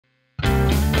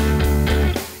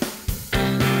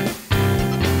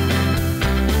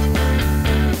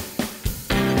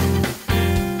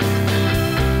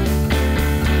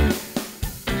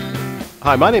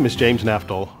Hi, my name is James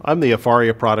Naftel. I'm the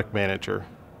Afaria product manager.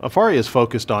 Afaria is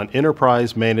focused on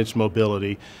enterprise managed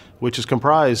mobility, which is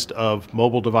comprised of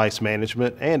mobile device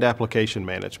management and application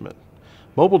management.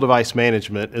 Mobile device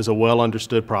management is a well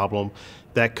understood problem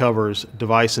that covers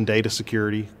device and data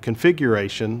security,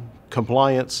 configuration,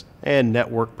 compliance, and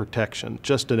network protection,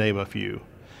 just to name a few.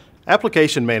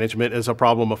 Application management is a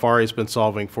problem Afaria has been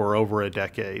solving for over a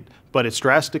decade, but it's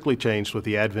drastically changed with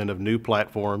the advent of new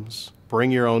platforms,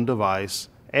 bring your own device,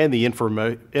 and the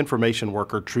information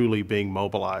worker truly being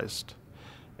mobilized.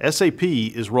 SAP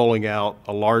is rolling out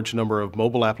a large number of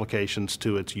mobile applications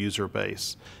to its user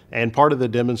base. And part of the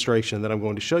demonstration that I'm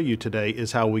going to show you today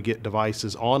is how we get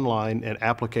devices online and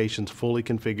applications fully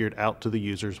configured out to the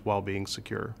users while being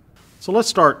secure. So let's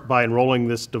start by enrolling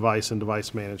this device in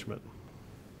device management.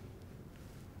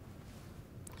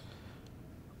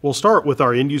 We'll start with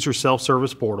our end-user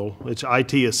self-service portal, which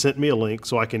IT has sent me a link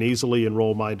so I can easily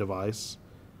enroll my device.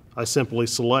 I simply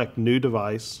select New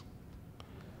Device.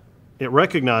 It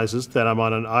recognizes that I'm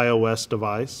on an iOS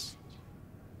device,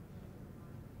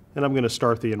 and I'm going to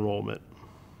start the enrollment.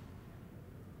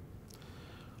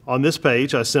 On this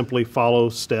page, I simply follow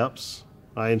steps.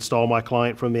 I install my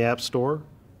client from the App Store,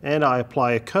 and I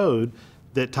apply a code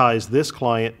that ties this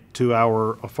client to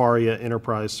our Afaria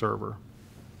Enterprise server.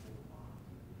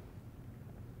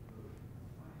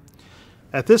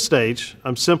 At this stage,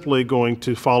 I'm simply going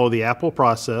to follow the Apple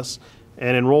process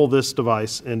and enroll this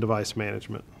device in device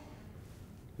management.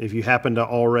 If you happen to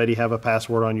already have a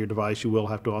password on your device, you will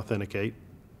have to authenticate.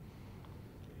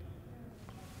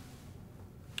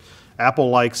 Apple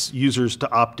likes users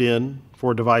to opt in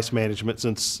for device management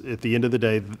since at the end of the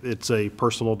day, it's a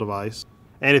personal device.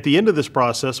 And at the end of this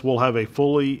process, we'll have a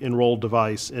fully enrolled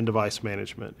device in device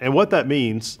management. And what that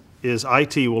means is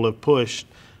IT will have pushed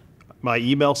my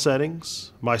email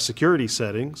settings, my security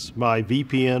settings, my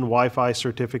VPN, Wi-Fi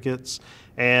certificates,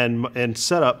 and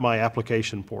set up my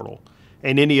application portal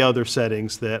and any other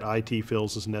settings that IT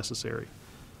feels is necessary.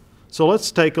 So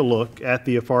let's take a look at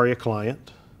the Afaria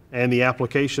client and the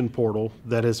application portal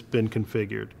that has been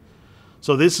configured.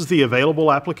 So this is the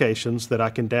available applications that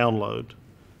I can download.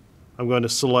 I'm going to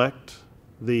select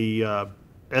the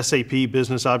SAP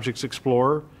Business Objects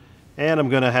Explorer, and I'm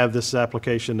going to have this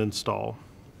application install.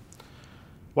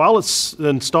 While it's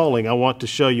installing, I want to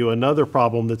show you another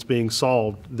problem that's being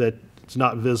solved that's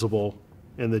not visible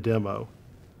in the demo.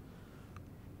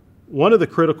 One of the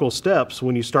critical steps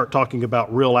when you start talking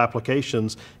about real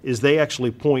applications is they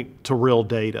actually point to real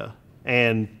data.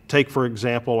 And take, for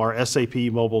example, our SAP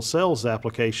Mobile Sales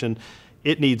application.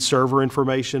 It needs server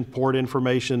information, port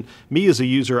information. Me as a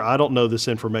user, I don't know this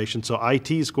information, so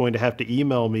IT is going to have to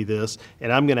email me this,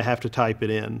 and I'm going to have to type it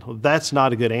in. That's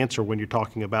not a good answer when you're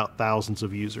talking about thousands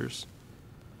of users.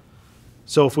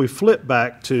 So if we flip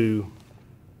back to,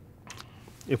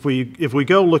 if we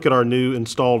go look at our new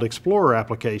installed Explorer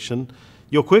application,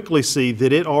 you'll quickly see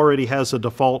that it already has a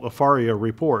default Afaria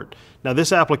report. Now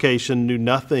this application knew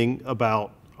nothing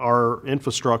about our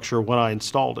infrastructure when I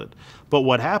installed it. But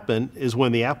what happened is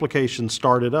when the application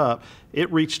started up,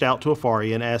 it reached out to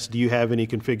Afaria and asked, do you have any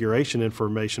configuration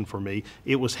information for me?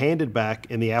 It was handed back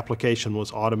and the application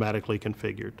was automatically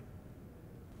configured.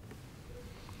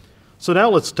 So now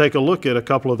let's take a look at a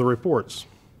couple of the reports.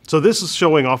 So this is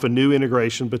showing off a new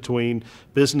integration between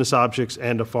Business Objects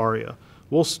and Afaria.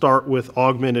 We'll start with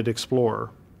Augmented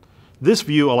Explorer. This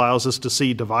view allows us to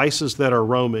see devices that are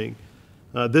roaming.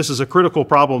 This is a critical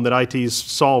problem that IT is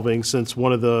solving since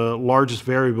one of the largest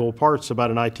variable parts about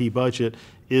an IT budget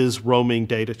is roaming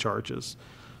data charges.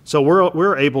 So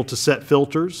we're able to set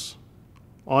filters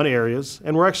on areas,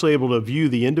 and we're actually able to view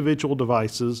the individual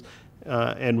devices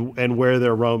and where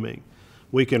they're roaming.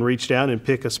 We can reach down and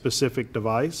pick a specific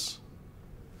device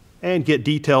and get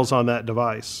details on that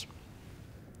device.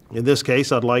 In this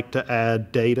case, I'd like to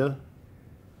add data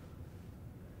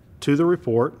to the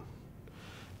report.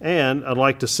 And I'd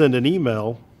like to send an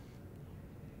email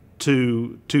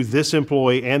to this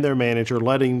employee and their manager,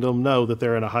 letting them know that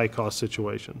they're in a high-cost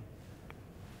situation.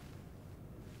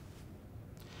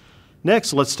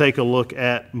 Next, let's take a look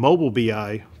at mobile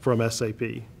BI from SAP.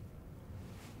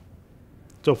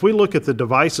 So if we look at the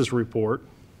devices report,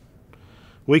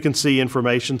 we can see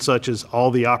information such as all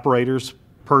the operators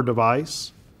per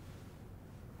device.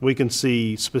 We can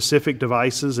see specific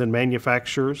devices and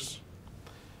manufacturers.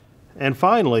 And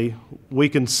finally, we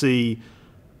can see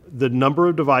the number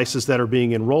of devices that are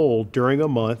being enrolled during a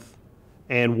month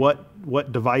and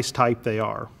what device type they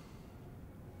are.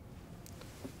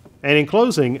 And in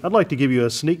closing, I'd like to give you a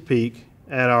sneak peek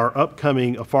at our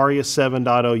upcoming Afaria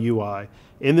 7.0 UI.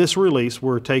 In this release,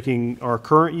 we're taking our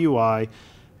current UI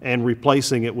and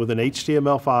replacing it with an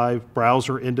HTML5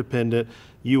 browser-independent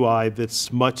UI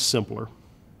that's much simpler.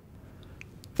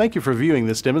 Thank you for viewing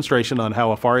this demonstration on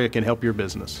how Afaria can help your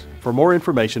business. For more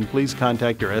information, please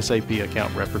contact your SAP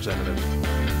account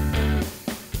representative.